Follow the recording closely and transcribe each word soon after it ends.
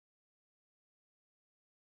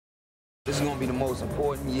This is going to be the most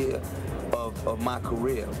important year of my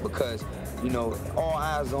career because, you know, all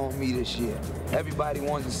eyes on me this year. Everybody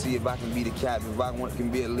wants to see if I can be the captain, if I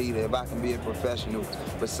can be a leader, if I can be a professional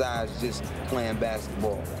besides just playing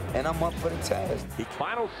basketball. And I'm up for the task.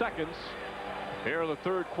 Final seconds here in the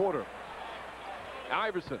third quarter.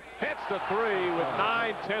 Iverson hits the three with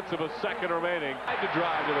 9/10 of a second remaining. Tried to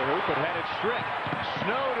drive to the hoop, but had it stripped.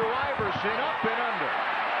 Snow to Iverson, up and under.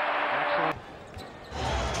 Excellent.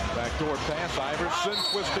 Backdoor pass, Iverson,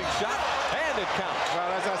 twisting shot, and it counts.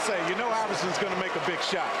 Well, as I say, you know Iverson's going to make a big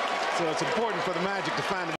shot. So it's important for the Magic to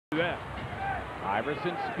find that.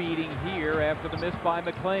 Iverson speeding here after the miss by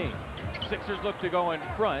McClain. Sixers look to go in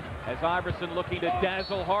front as Iverson looking to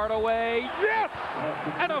dazzle Hardaway. Yes!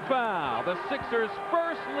 And a foul. The Sixers'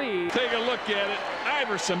 first lead. Take a look at it.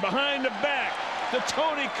 Iverson behind the back. To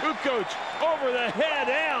Tony Kukoc over the head.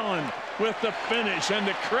 Allen with the finish. And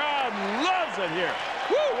the crowd loves it here.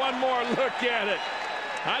 Woo! One more look at it.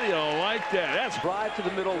 How do you like that? That's drive to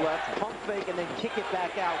the middle left, pump fake, and then kick it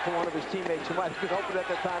back out to one of his teammates who might have been open at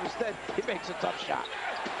that time. Instead, he makes a tough shot.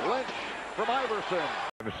 Lynch from Iverson.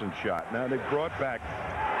 Iverson shot. Now they brought back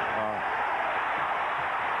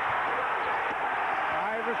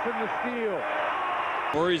Iverson the steal.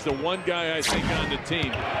 Murray's the one guy I think on the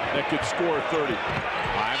team that could score 30.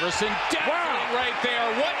 Iverson dazzling right there.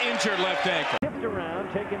 What injured left ankle? Tipped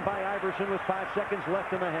around, taken by Iverson with 5 seconds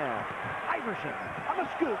left in the half. Iverson on a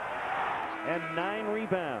scoop. And 9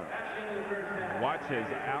 rebounds. Watch as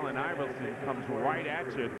Allen Iverson comes right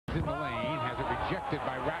at you. In the lane, has it rejected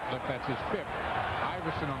by Ratliff. That's his 5th.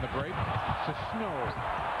 Iverson on the break to Snow.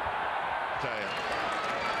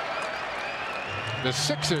 The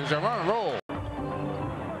Sixers are on a roll.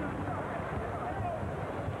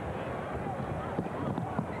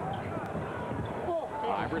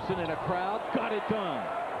 Iverson in a crowd, got it done.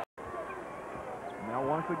 Now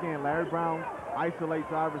once again, Larry Brown isolates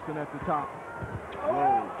Iverson at the top.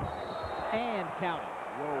 Whoa. And count it.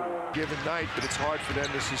 Whoa. Given night, but it's hard for them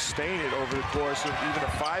to sustain it over the course of even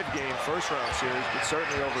a 5-game first-round series, but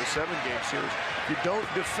certainly over a 7-game series. If you don't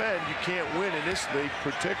defend, you can't win in this league,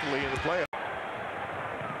 particularly in the playoffs.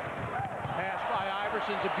 Pass by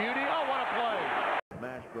Iverson's a beauty. Oh, what a play!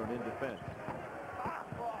 Mashburn in defense.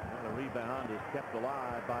 And the rebound is kept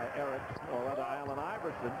alive by Eric, or rather Allen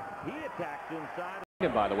Iverson. He attacks inside.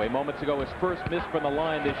 And by the way, moments ago, his first miss from the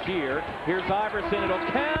line this year. Here's Iverson. It'll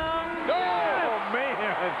count. Oh, man.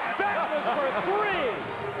 That was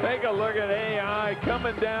for 3. Take a look at AI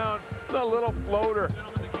coming down. The little floater.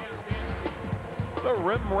 The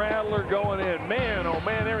rim rattler going in. Man, oh,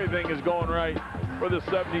 man, everything is going right for the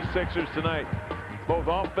 76ers tonight, both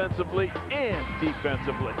offensively and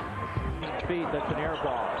defensively. Speed, that's an air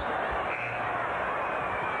ball.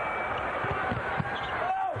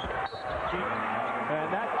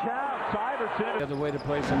 And that counts. Iverson. The other way to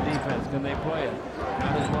play some defense. Can they play it?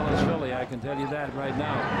 Not as well as Philly, I can tell you that right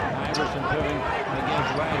now. Iverson putting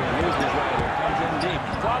against Ryder. Uses Ryder. Comes in deep.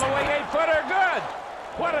 Following 8-footer. Good.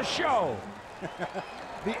 What a show.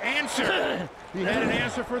 The answer. He had an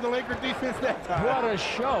answer for the Laker defense that time. What a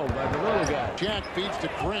show by the little guy. Jack feeds to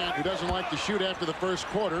Grant, who doesn't like to shoot after the first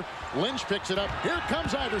quarter. Lynch picks it up. Here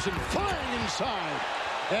comes Iverson flying inside.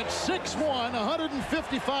 At 6'1",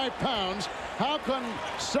 155 pounds, how can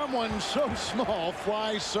someone so small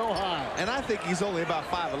fly so high? And I think he's only about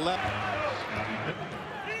 5'11".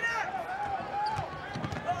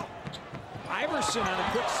 Iverson on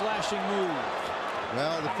a quick slashing move.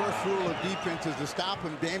 Well, the first rule of defense is to stop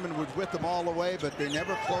him. Damon was with them all the way, but they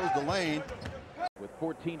never closed the lane. With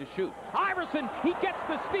 14 to shoot. Iverson, he gets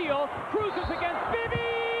the steal, cruises against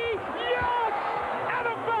Bibby. Yes! And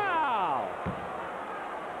a foul!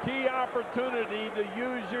 Key opportunity to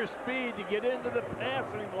use your speed to get into the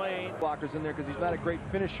passing lane. Blockers in there because he's not a great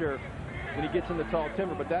finisher when he gets in the tall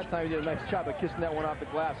timber, but that time he did a nice job of kissing that one off the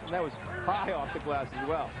glass, and that was high off the glass as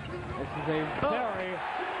well. This is a very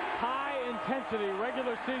high-intensity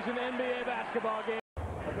regular season NBA basketball game.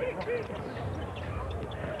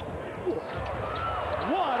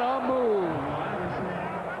 What a move!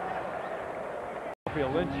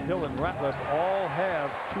 Lynch, Hill, and Ratliff all have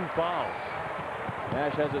 2 fouls.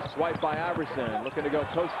 Nash has a swipe by Iverson, looking to go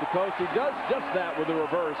coast to coast. He does just that with a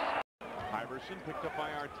reverse. Iverson picked up by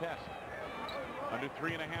Artest. Under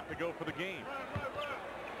 3.5 to go for the game.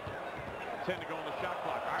 10 to go on the shot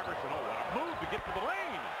clock. Iverson, oh, what a move to get to the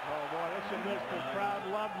lane. Oh, boy, this is this. The crowd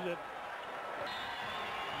loves it.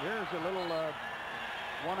 Here's a little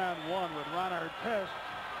one-on-one with Ron Artest.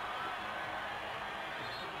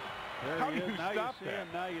 How do you stop that?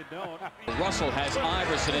 Now you don't. Russell has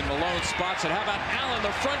Iverson in Malone spots it. How about Allen, the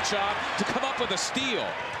front job, to come up with a steal?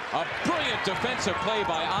 A brilliant defensive play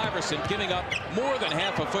by Iverson, giving up more than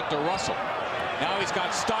half a foot to Russell. Now he's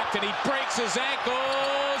got Stockton. He breaks his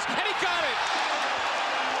ankles, and he got it.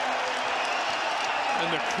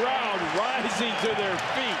 And the crowd rising to their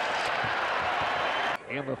feet.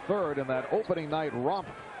 In the third, in that opening night romp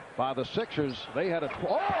by the Sixers, they had a...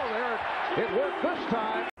 Oh, there it worked this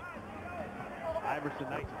time. Iverson,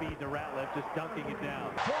 nice speed to Ratliff, just dunking it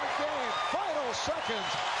down. Point game, final seconds,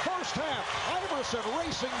 first half. Iverson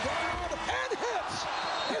racing down and hits.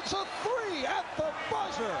 It's a three at the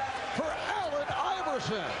buzzer for Allen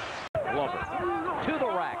Iverson. Glover to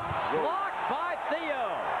the rack, blocked by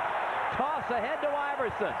Theo. Toss ahead to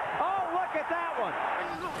Iverson. Oh, look at that one.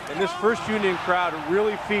 And this First Union crowd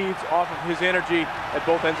really feeds off of his energy at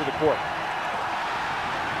both ends of the court.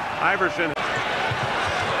 Iverson.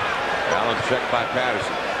 Allen checked by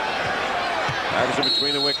Patterson. Iverson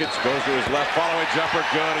between the wickets, goes to his left, following jumper,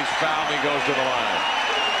 good. He's fouled, he goes to the line.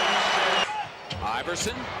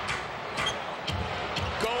 Iverson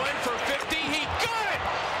going for 50. He got it!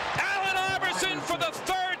 Allen Iverson, for the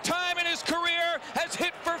third time in his career, has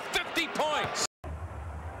hit for 50 points.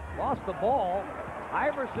 Lost the ball.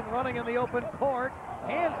 Iverson running in the open court.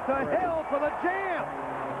 Hands to Hill for the jam.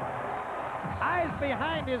 Eyes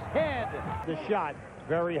behind his head. The shot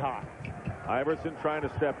very high. Iverson trying to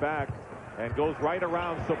step back and goes right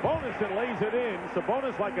around Sabonis and lays it in.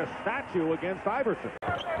 Sabonis like a statue against Iverson.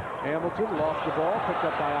 Hamilton lost the ball, picked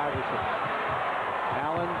up by Iverson.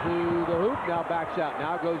 Allen to the hoop, now backs out.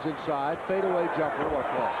 Now goes inside. Fadeaway jumper, what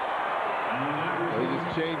call? He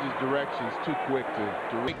just changes directions too quick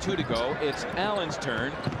to Week 2 to go. It's Allen's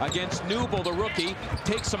turn against Newble, the rookie.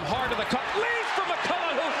 Takes him hard to the cup. Leads for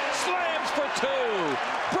McCullough, who slams for 2.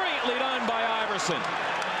 Brilliantly done by Iverson.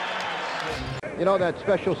 You know that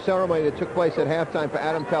special ceremony that took place at halftime for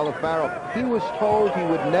Adam Talifaro? He was told he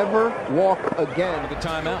would never walk again. The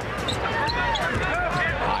timeout.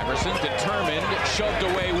 Iverson determined, shoved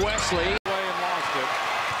away Wesley. and lost it.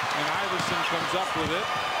 And Iverson comes up with it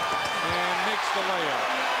and makes the layup.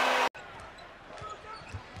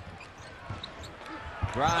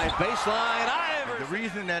 Drive baseline, Iverson. The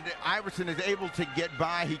reason that Iverson is able to get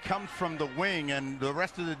by, he comes from the wing, and the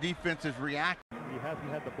rest of the defense is reacting. He hasn't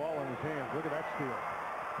had the ball in his hands. Look at that steal.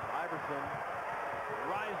 Iverson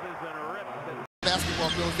rises and rips it.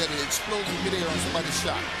 Basketball knows that it explodes in midair on somebody's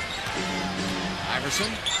shot.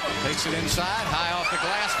 Iverson takes it inside, high off the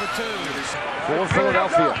glass for 2. For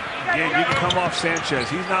Philadelphia. Yeah, you can come off Sanchez.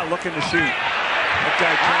 He's not looking to shoot.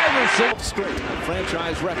 Iverson straight, a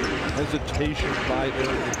franchise record. Hesitation by the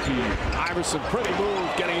team. Iverson, pretty move,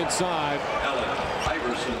 getting inside. Allen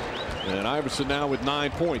Iverson. And Iverson now with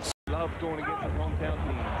 9 points. Love going against his hometown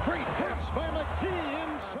team. Great hits by McKee.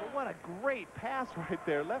 What a great pass right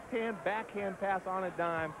there. Left hand, backhand pass on a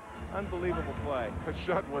dime. Unbelievable play. The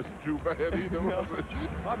shot wasn't too bad either, was it?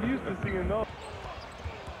 I'm used to seeing those.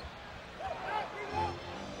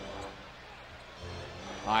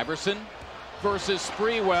 Iverson versus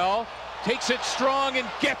Sprewell. Takes it strong and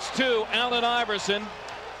gets to Allen Iverson.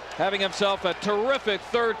 Having himself a terrific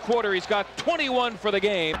third quarter. He's got 21 for the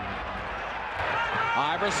game.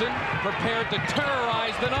 Iverson prepared to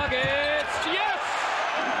terrorize the Nuggets. Yes!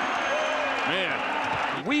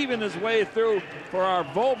 Man, weaving his way through for our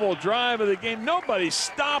Volvo drive of the game. Nobody's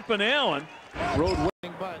stopping Allen. Road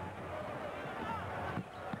winning, but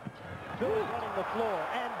Bill running the floor,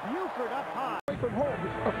 and Buford up high. from home,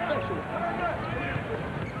 especially.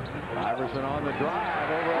 Iverson on the drive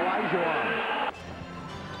over Elijah.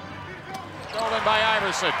 Stolen by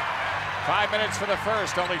Iverson. 5 minutes for the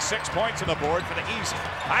first, only 6 points on the board for the East.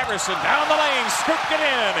 Iverson down the lane, scooped it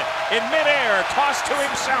in midair, tossed to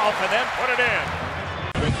himself, and then put it in.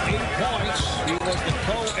 With 8 points, he was the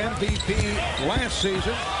co-MVP last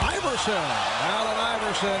season. Iverson, Allen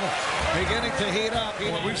Iverson, beginning to heat up.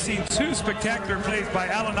 Well, we've seen 2 spectacular plays by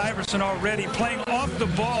Allen Iverson already, playing off the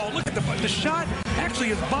ball. Look at the shot. Actually,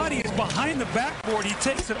 his body is behind the backboard. He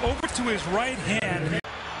takes it over to his right hand.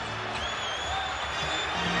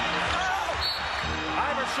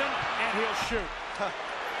 And he'll shoot.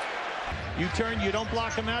 You turn, you don't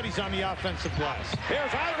block him out, he's on the offensive glass.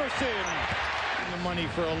 There's Iverson. The money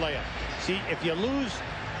for a layup. See, if you lose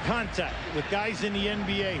contact with guys in the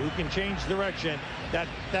NBA who can change direction,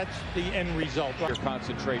 that's the end result. Your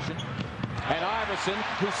concentration. And Iverson,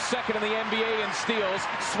 who's second in the NBA in steals,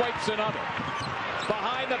 swipes another.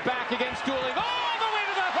 Behind the back against Dooling. All the way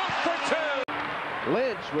to the hook for 2.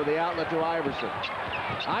 Lynch with the outlet to Iverson.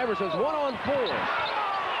 Iverson's 1-on-4.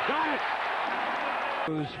 Got it.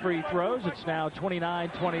 Those free throws. It's now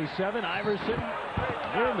 29-27. Iverson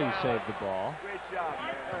nearly saved the ball.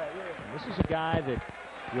 This is a guy that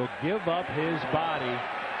will give up his body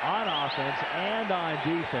on offense and on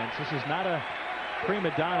defense. This is not a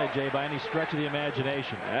prima donna, Jay, by any stretch of the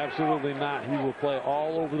imagination. Absolutely not. He will play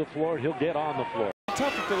all over the floor. He'll get on the floor.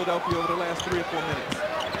 Tough for Philadelphia over the last 3 or 4 minutes.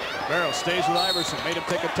 Barrow stays with Iverson. Made him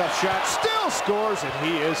take a tough shot. Still scores, and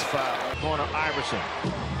he is fouled. Corner Iverson.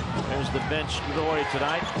 There's the bench story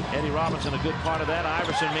tonight. Eddie Robinson, a good part of that.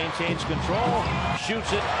 Iverson maintains control.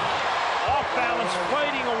 Shoots it. Off balance,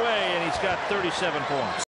 fighting away, and he's got 37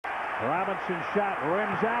 points. Robinson shot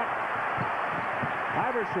rims out.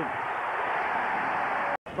 Iverson.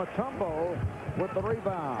 Matumbo with the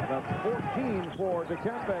rebound. That's 14 for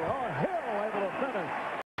Dikembe. Oh, Hill able to finish.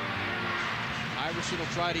 Iverson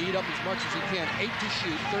will try to eat up as much as he can. 8 to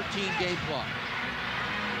shoot, 13 game clock.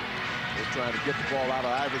 They're trying to get the ball out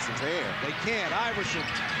of Iverson's hand. They can't. Iverson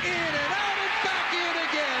in and out and back in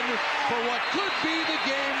again for what could be the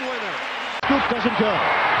game winner. Scoop doesn't go.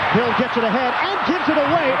 Hill gets it ahead and gives it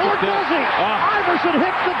away. Or does he? Iverson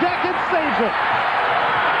hits the deck and saves it.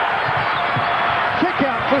 Kick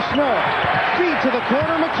out for Snow. Feed to the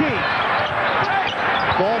corner, McKee.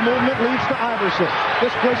 Ball movement leads to Iverson.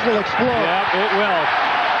 This place will explode. Yeah, it will.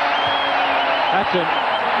 That's an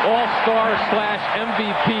all-star /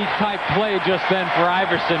 MVP type play just then for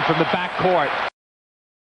Iverson from the backcourt.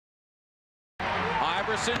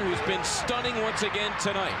 Iverson, who's been stunning once again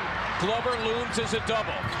tonight. Glover looms as a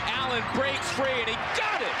double. Allen breaks free, and he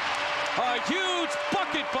got it! A huge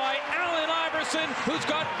bucket by Allen Iverson, who's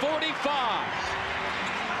got 45.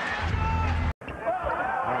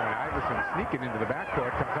 Iverson sneaking into the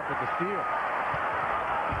backcourt, comes up with the steal.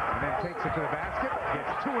 And then takes it to the basket,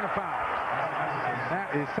 gets 2 and a foul.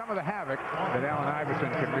 That is some of the havoc that Allen Iverson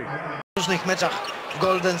can reach. W różnych meczach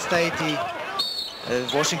Golden State i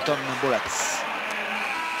Washington Bullets.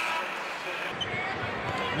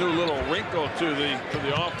 New little wrinkle to the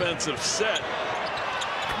offensive set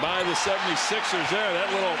by the 76ers there. That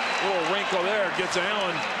little wrinkle there gets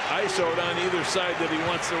Allen ISO'd on either side that he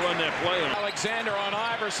wants to run that play on. Alexander on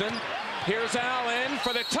Iverson. Here's Allen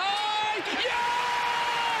for the tie. Yes!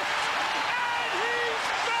 And he's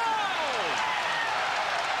fouled!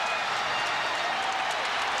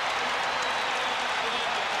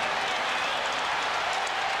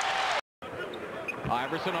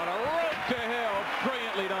 Iverson on a rope to Hill.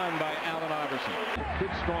 Brilliantly done by Allen Iverson.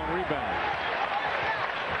 Good strong rebound.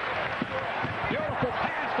 Beautiful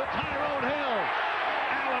pass to Tyrone Hill.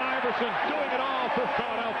 Allen Iverson doing it all for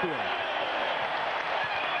Philadelphia.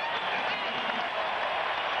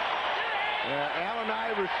 Allen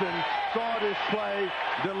Iverson saw this play,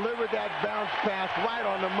 delivered that bounce pass right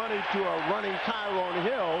on the money to a running Tyrone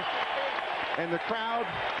Hill, and the crowd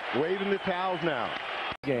waving the towels now.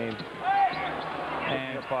 Game.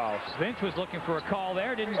 And Vince was looking for a call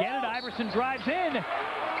there, didn't get it. Iverson drives in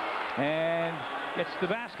and gets the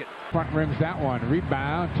basket. Front rims that one.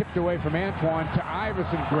 Rebound, tipped away from Antoine to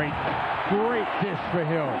Iverson. Great dish for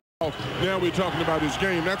Hill. Now we're talking about his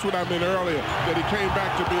game. That's what I meant earlier, that he came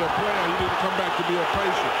back to be a player. He didn't come back to be a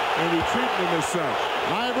patient, and we treat him as such.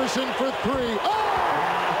 Iverson for 3. Oh!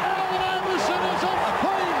 Allen Iverson is a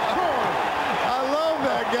flamethrower. I love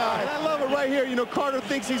that guy. I love it right here. You know, Carter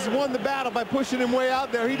thinks he's won the battle by pushing him way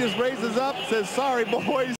out there. He just raises up and says, sorry,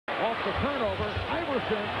 boys. Off the turnover,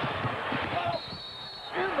 Iverson.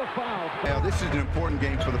 And the foul. Now, this is an important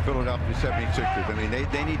game for the Philadelphia 76ers. I mean,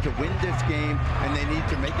 they need to win this game, and they need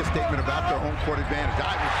to make a statement about their home court advantage.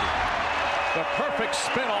 Iverson. The perfect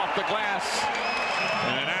spin off the glass.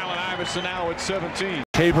 And Allen Iverson now at 17.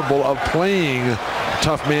 Capable of playing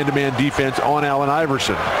tough man-to-man defense on Allen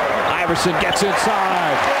Iverson. Iverson gets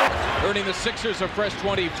inside. Earning the Sixers a fresh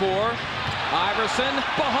 24. Iverson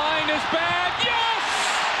behind his back. Yes!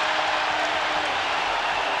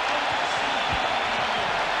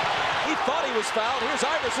 He thought he was fouled. Here's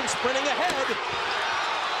Iverson sprinting ahead.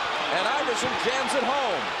 And Iverson jams it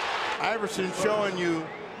home. Iverson showing you,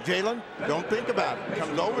 Jalen, don't think about it.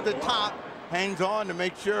 Comes over the top, hangs on to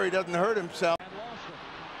make sure he doesn't hurt himself.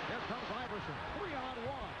 Here comes Iverson.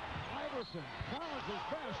 3-on-1. Iverson tries his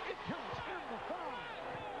best. It counts in the foul.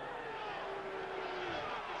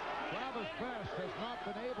 Travis Best has not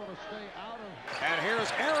been able to stay out of. And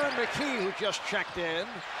here's Aaron McKee, who just checked in.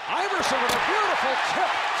 Iverson with a beautiful tip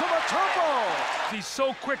to Matumbo. He's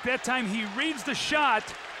so quick that time. He reads the shot.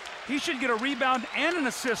 He should get a rebound and an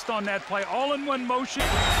assist on that play, all in one motion.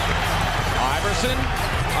 Iverson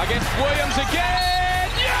against Williams again.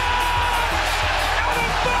 Yes! And a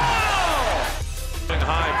foul!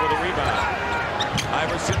 High for the rebound.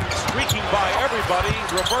 Iverson streaking by everybody.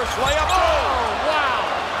 Reverse layup. Oh, wow!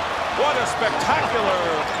 What a spectacular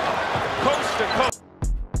coast-to-coast.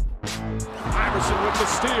 Iverson with the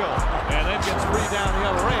steal. And then gets free down the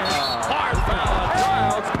other end. Hard foul on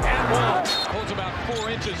Childs.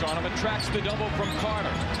 pushes on him and tracks the double from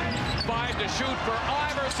Carter. 5 to shoot for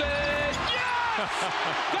Iverson. Yes!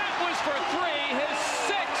 That was for 3, his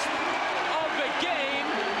 6th of the game,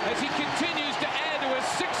 as he continues to add to his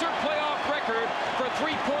Sixer playoff record for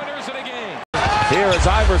 3-pointers in a game. Here is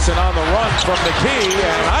Iverson on the run from the key,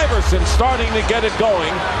 and Iverson starting to get it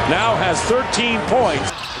going. Now has 13 points.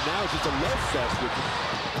 And now it's just a love fest with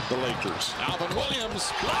the Lakers. Alvin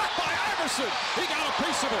Williams blocked by Iverson. He got a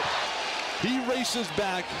piece of it. He races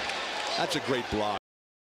back. That's a great block.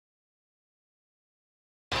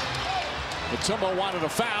 Matumbo wanted a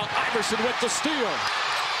foul. Iverson with the steal.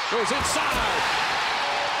 Goes inside.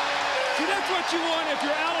 See, that's what you want if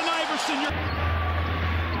you're Allen Iverson.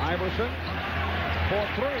 Iverson for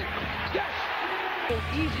 3. Yes!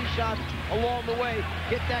 Easy shots along the way.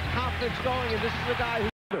 Get that confidence going, and this is the guy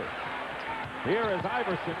who... Here is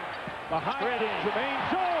Iverson behind Jermaine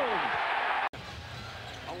Jones.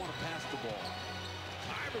 I want to pass the ball.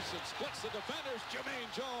 Iverson splits the defenders. Jermaine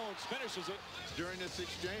Jones finishes it during this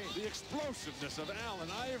exchange. The explosiveness of Allen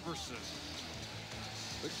Iverson.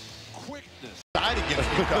 The quickness. Side against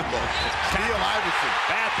Kukoc. Steal Iverson.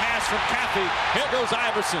 Bad pass from Cathy. Here goes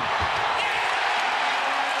Iverson.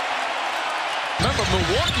 Remember,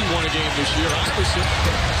 Milwaukee won a game this year. Iverson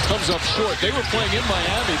comes up short. They were playing in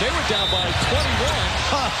Miami. They were down by 21.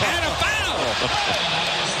 And a foul.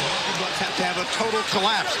 Bucks have to have a total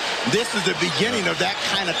collapse. This is the beginning of that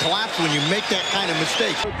kind of collapse when you make that kind of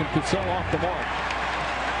mistake. Cassell off the mark.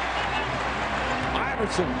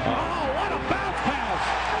 Iverson. Oh, what a bounce pass.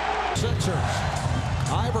 Sixers.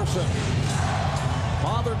 Iverson.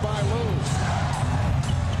 Bothered by Lou.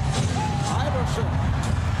 Iverson.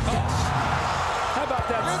 Yes. How about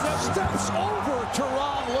that? And steps over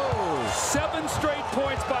Tyronn Lue. 7 straight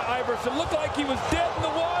points by Iverson. Looked like he was dead in the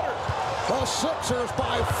water. The Sixers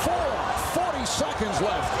by 4. 40 seconds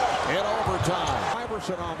left in overtime.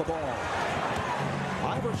 Iverson on the ball.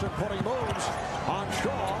 Iverson putting moves on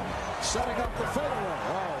Shaw, setting up the fadeaway.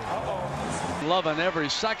 Oh, Loving every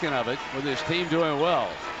second of it with his team doing well.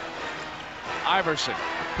 Iverson,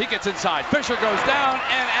 he gets inside. Fisher goes down,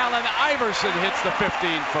 and Allen Iverson hits the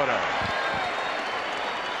 15-footer.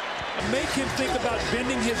 Make him think about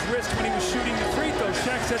bending his wrist when he was shooting the free throw.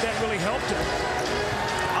 Shaq said that really helped him.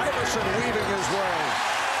 Iverson weaving his way.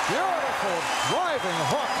 Beautiful driving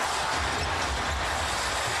hook.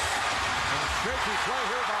 And shaky play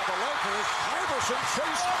here by the Lakers. Iverson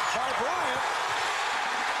chased by Bryant.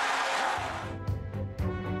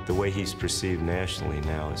 The way he's perceived nationally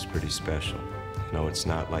now is pretty special. You know, it's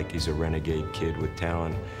not like he's a renegade kid with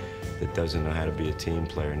talent that doesn't know how to be a team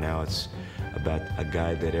player. Now it's about a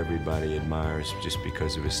guy that everybody admires just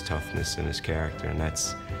because of his toughness and his character, and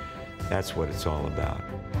that's what it's all about.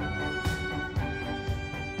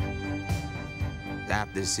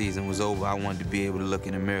 After the season was over, I wanted to be able to look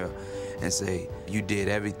in the mirror and say, you did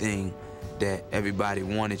everything that everybody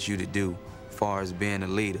wanted you to do as far as being a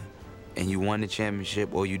leader, and you won the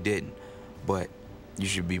championship or you didn't, but you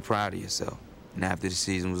should be proud of yourself. And after the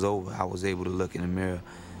season was over, I was able to look in the mirror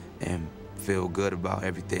and feel good about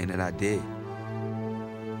everything that I did.